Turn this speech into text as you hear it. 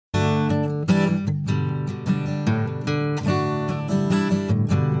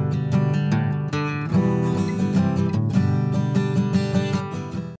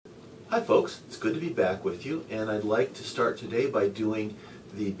folks, it's good to be back with you, and I'd like to start today by doing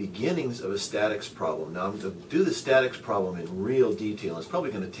the beginnings of a statics problem. Now I'm going to do the statics problem in real detail. It's probably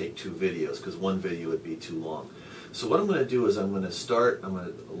going to take 2 videos because 1 video would be too long. So what I'm going to do is I'm going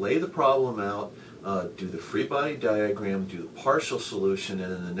to lay the problem out, do the free body diagram, do the partial solution,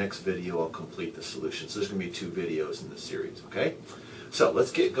 and in the next video I'll complete the solution. So there's going to be 2 videos in the series, okay? So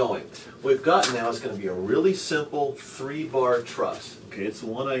let's get going. What we've got now is going to be a really simple 3-bar truss. Okay, it's the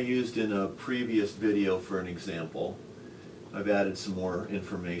one I used in a previous video for an example. I've added some more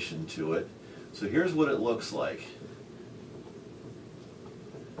information to it. So here's what it looks like.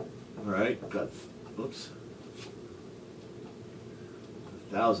 All right, got, oops,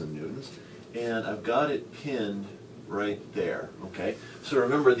 1,000 newtons, and I've got it pinned right there. Okay, so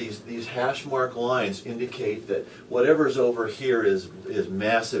remember these hash mark lines indicate that whatever's over here is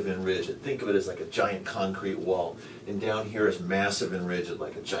massive and rigid. Think of it as like a giant concrete wall, and down here is massive and rigid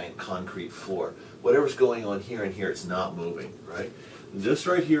like a giant concrete floor. Whatever's going on here and here, it's not moving, right? This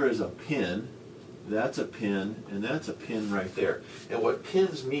right here is a pin, that's a pin, and that's a pin right there. And what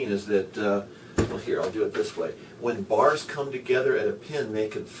pins mean is that, well here, I'll do it this way. When bars come together at a pin, they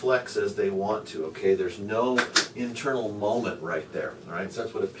can flex as they want to, okay? There's no internal moment right there, all right? So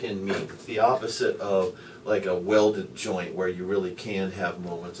that's what a pin means. It's the opposite of like a welded joint where you really can have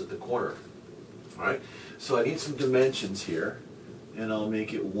moments at the corner, all right? So I need some dimensions here, and I'll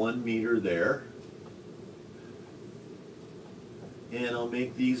make it 1 meter there. And I'll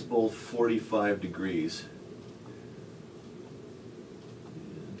make these both 45 degrees.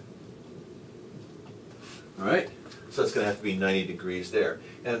 All right, so it's going to have to be 90 degrees there.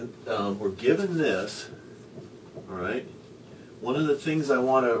 And we're given this, all right. One of the things I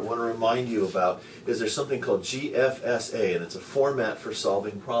want to remind you about is there's something called GFSA, and it's a format for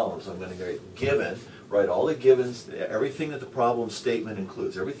solving problems. I'm going to get given, write all the givens, everything that the problem statement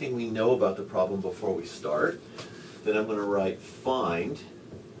includes, everything we know about the problem before we start. Then I'm going to write find,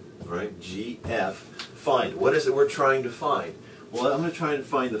 all right, GF, find. What is it we're trying to find? Well, I'm going to try to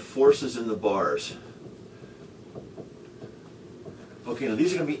find the forces in the bars. Okay, now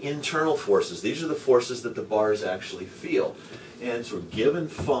these are going to be internal forces. These are the forces that the bars actually feel. And so we're given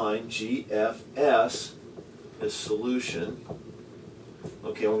find GFS as solution.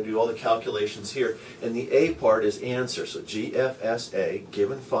 Okay, we're going to do all the calculations here. And the A part is answer. So GFSA,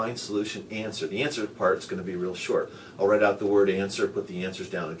 given find solution answer. The answer part is going to be real short. I'll write out the word answer, put the answers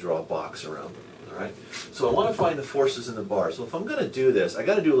down, and draw a box around it. All right? So I want to find the forces in the bars. So if I'm going to do this, I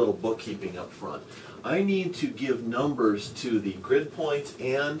got to do a little bookkeeping up front. I need to give numbers to the grid points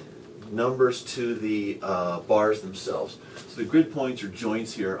and numbers to the bars themselves. So the grid points are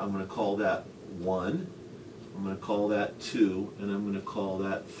joints here. I'm going to call that 1. I'm going to call that 2, and I'm going to call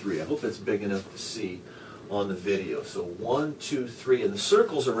that 3. I hope that's big enough to see on the video. So 1, 2, 3, and the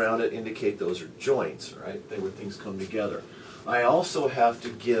circles around it indicate those are joints, right? They where things come together. I also have to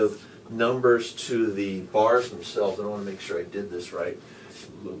give numbers to the bars themselves. I want to make sure I did this right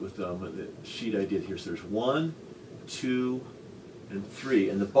with the sheet I did here. So there's 1, 2, and 3,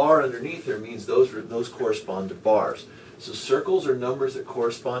 and the bar underneath there means those correspond to bars. So circles are numbers that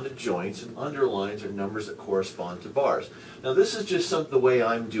correspond to joints, and underlines are numbers that correspond to bars. Now this is just the way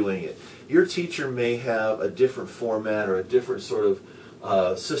I'm doing it. Your teacher may have a different format or a different sort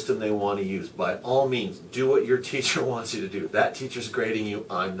of system they want to use. By all means, do what your teacher wants you to do. That teacher's grading you,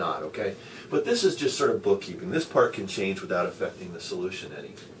 I'm not, okay? But this is just sort of bookkeeping. This part can change without affecting the solution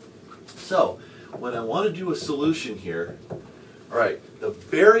any. So when I want to do a solution here, all right, the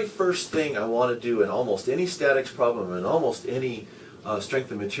very first thing I want to do in almost any statics problem and almost any strength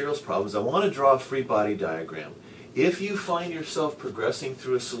of materials problems, I want to draw a free body diagram. If you find yourself progressing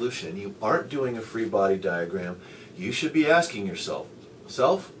through a solution and you aren't doing a free body diagram, you should be asking yourself,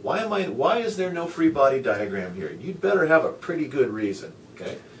 why is there no free body diagram here? You'd better have a pretty good reason,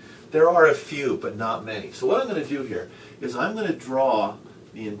 okay? There are a few, but not many. So what I'm going to do here is I'm going to draw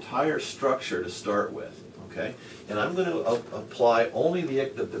the entire structure to start with. Okay, and I'm going to apply only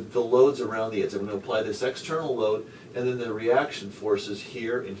the loads around the edge. I'm going to apply this external load and then the reaction forces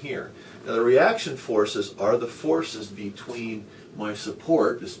here and here. Now the reaction forces are the forces between my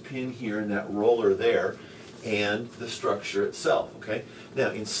support, this pin here and that roller there, and the structure itself. Okay. Now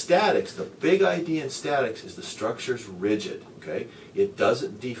in statics, the big idea in statics is the structure's rigid. Okay, it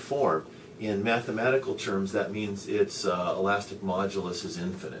doesn't deform. In mathematical terms, that means its elastic modulus is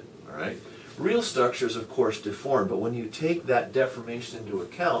infinite. All right. Real structures, of course, deform, but when you take that deformation into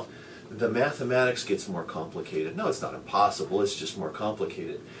account, the mathematics gets more complicated. No, it's not impossible, it's just more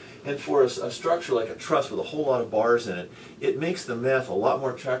complicated. And for a structure like a truss with a whole lot of bars in it, it makes the math a lot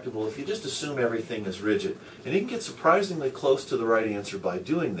more tractable if you just assume everything is rigid. And you can get surprisingly close to the right answer by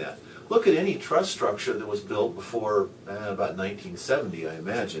doing that. look at any truss structure that was built before about 1970, I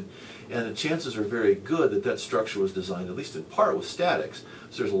imagine, and the chances are very good that that structure was designed, at least in part, with statics.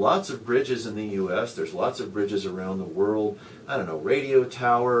 So there's lots of bridges in the U.S., there's lots of bridges around the world, I don't know, radio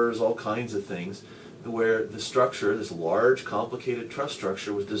towers, all kinds of things, where the structure, this large, complicated truss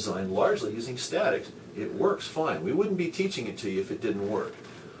structure, was designed largely using statics. It works fine. We wouldn't be teaching it to you if it didn't work.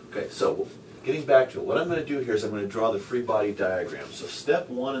 Okay, so getting back to it, what I'm going to do here is I'm going to draw the free body diagram. So step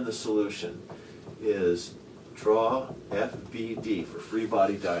one in the solution is draw FBD for free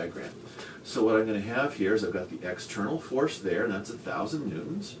body diagram. So what I'm going to have here is I've got the external force there, and that's 1,000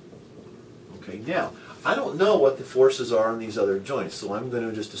 newtons. Okay, now, I don't know what the forces are on these other joints, so I'm going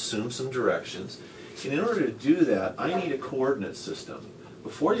to just assume some directions. And in order to do that, I need a coordinate system.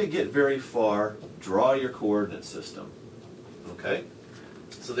 Before you get very far, draw your coordinate system. Okay?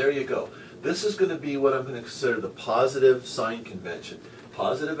 So there you go. This is going to be what I'm going to consider the positive sign convention.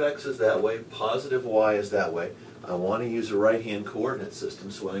 Positive x is that way, positive y is that way. I want to use a right-hand coordinate system,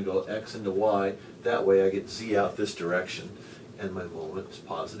 so when I go x into y, that way I get z out this direction, and my moment is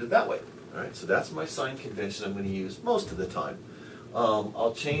positive that way. All right, so that's my sign convention I'm going to use most of the time.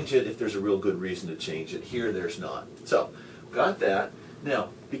 I'll change it if there's a real good reason to change it. Here, there's not. So, got that. Now,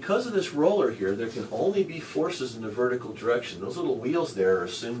 because of this roller here, there can only be forces in the vertical direction. Those little wheels there are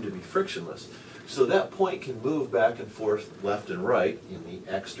assumed to be frictionless. So that point can move back and forth left and right in the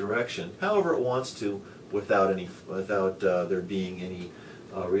x direction, however it wants to, without there being any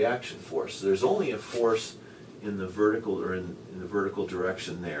reaction force. So there's only a force in the vertical in the vertical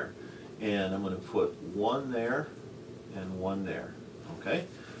direction there. And I'm going to put one there and one there. Okay?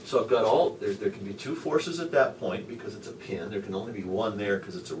 So I've got all, there can be two forces at that point because it's a pin. There can only be one there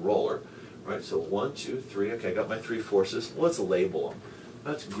because it's a roller. Right? So 1, 2, 3. Okay, I got my three forces. Let's label them.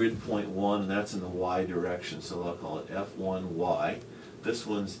 That's grid point 1, and that's in the y direction. So I'll call it F1y. This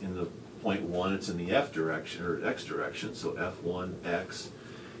one's in the point 1. It's in the f direction, or x direction. So F1x.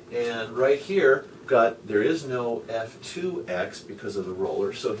 And right here, there is no F2x because of the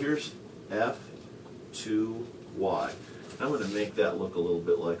roller. So here's F2y. I'm going to make that look a little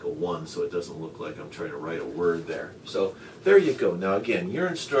bit like a 1 so it doesn't look like I'm trying to write a word there. So there you go. Now again, your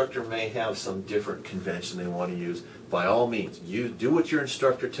instructor may have some different convention they want to use. By all means, you do what your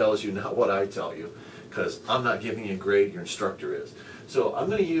instructor tells you, not what I tell you, because I'm not giving you a grade, your instructor is. So I'm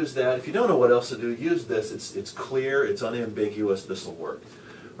going to use that. If you don't know what else to do, use this. It's clear, it's unambiguous, this will work.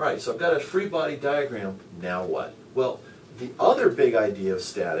 All right, so I've got a free body diagram. Now what? Well, the other big idea of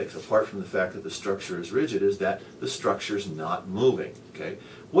statics, apart from the fact that the structure is rigid, is that the structure is not moving. Okay?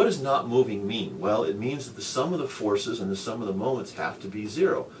 What does not moving mean? Well, it means that the sum of the forces and the sum of the moments have to be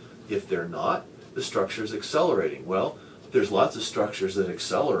 0. If they're not, the structure is accelerating. Well, there's lots of structures that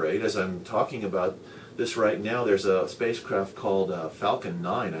accelerate. As I'm talking about this right now, there's a spacecraft called Falcon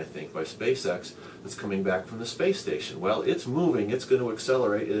 9, I think, by SpaceX, that's coming back from the space station. Well, it's moving, it's going to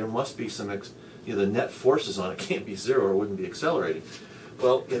accelerate, and there must be some the net forces on it can't be 0 or it wouldn't be accelerating.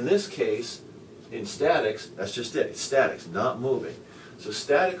 Well, in this case, in statics, that's just it. It's statics, not moving. So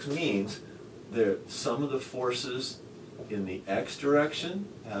statics means the sum of the forces in the x direction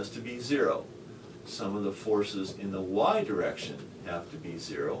has to be 0. Some of the forces in the y direction have to be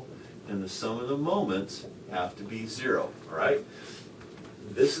 0. And the sum of the moments have to be 0. All right?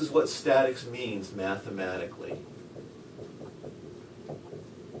 This is what statics means mathematically.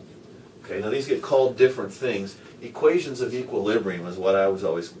 Okay, now these get called different things. Equations of equilibrium is what I was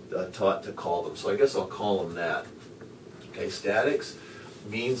always taught to call them, so I guess I'll call them that. Okay, statics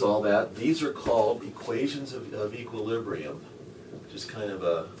means all that. These are called equations of equilibrium, which is kind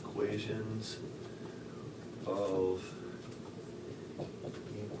of equations of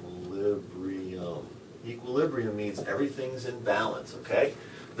equilibrium. Equilibrium means everything's in balance, okay?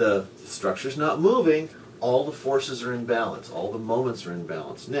 The structure's not moving, all the forces are in balance, all the moments are in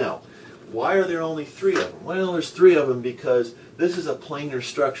balance. Now, why are there only 3 of them? Well, there's 3 of them because this is a planar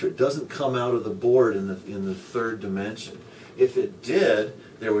structure. It doesn't come out of the board in the third dimension. If it did,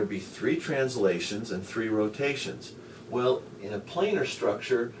 there would be 3 translations and 3 rotations. Well, in a planar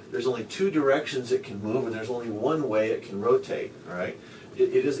structure, there's only 2 directions it can move, and there's only 1 way it can rotate. All right?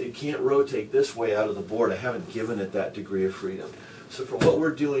 It can't rotate this way out of the board. I haven't given it that degree of freedom. So for what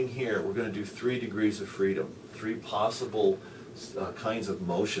we're doing here, we're going to do 3 degrees of freedom, 3 possible kinds of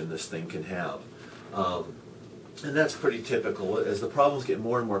motion this thing can have. And that's pretty typical. As the problems get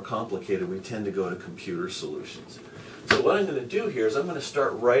more and more complicated, we tend to go to computer solutions. So what I'm going to do here is I'm going to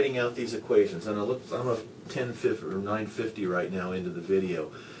start writing out these equations. And I'm a 1050 or 950 right now into the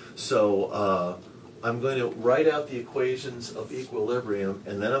video. So I'm going to write out the equations of equilibrium,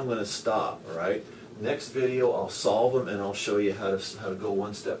 and then I'm going to stop, all right? Next video I'll solve them, and I'll show you how to go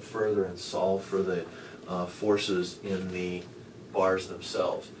one step further and solve for the forces in the bars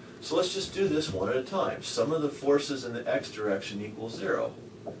themselves. So let's just do this one at a time. Sum of the forces in the x direction equals 0.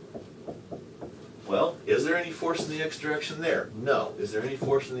 Well, is there any force in the x direction there? No. Is there any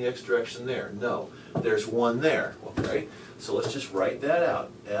force in the x direction there? No. There's one there. Okay? So let's just write that out.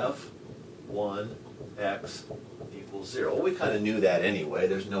 F1x equals 0. Well, we kind of knew that anyway.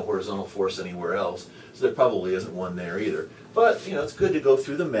 There's no horizontal force anywhere else, so there probably isn't one there either. But, you know, it's good to go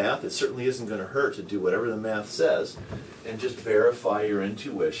through the math. It certainly isn't going to hurt to do whatever the math says and just verify your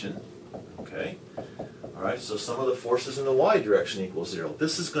intuition. Okay? All right, so sum of the forces in the y direction equals 0.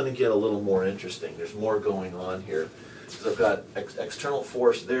 This is going to get a little more interesting. There's more going on here. Because I've got external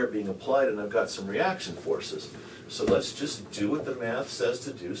force there being applied, and I've got some reaction forces. So let's just do what the math says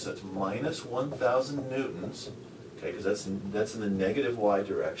to do. So that's minus 1,000 newtons, okay, because that's in the negative y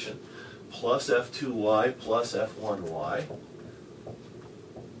direction, plus F2y plus F1y.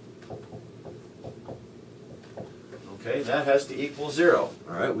 Okay, that has to equal 0.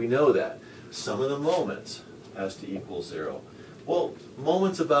 All right, we know that. Sum of the moments has to equal 0. Well,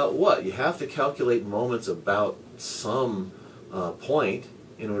 moments about what? You have to calculate moments about some point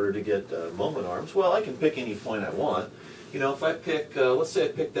in order to get moment arms. Well, I can pick any point I want. You know, if I pick, let's say I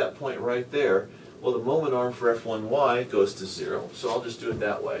pick that point right there, well, the moment arm for F1y goes to 0, so I'll just do it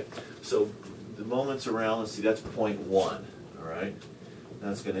that way. So the moments around, let's see, that's 0.1, all right?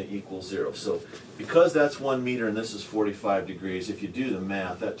 That's going to equal 0. So because that's 1 meter and this is 45 degrees, if you do the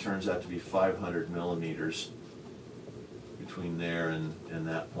math, that turns out to be 500 millimeters between there and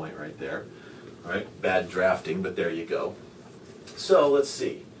that point right there. All right, bad drafting, but there you go. So let's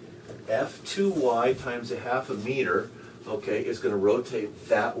see. F2y times a half a meter, okay, is going to rotate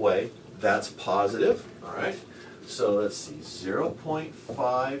that way. That's positive, all right? So let's see,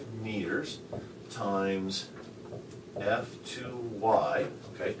 0.5 meters times F2y,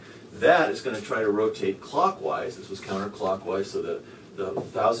 okay? That is going to try to rotate clockwise. This was counterclockwise, so the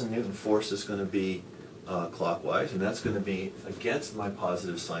 1,000 Newton force is going to be clockwise, and that's going to be against my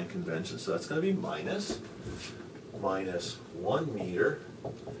positive sign convention, so that's going to be minus 1 meter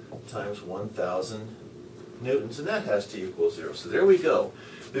times 1,000 newtons, and that has to equal 0. So there we go.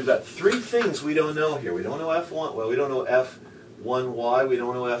 We've got 3 things we don't know here. We don't know F1, well, we don't know F1y, we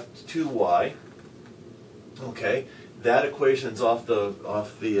don't know F2y. Okay, that equation's off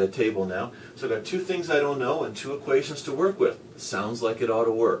the table now. So I've got 2 things I don't know and 2 equations to work with. Sounds like it ought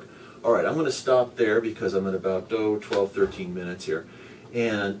to work. All right, I'm going to stop there because I'm at about 12, 13 minutes here.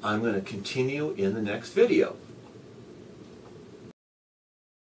 And I'm going to continue in the next video.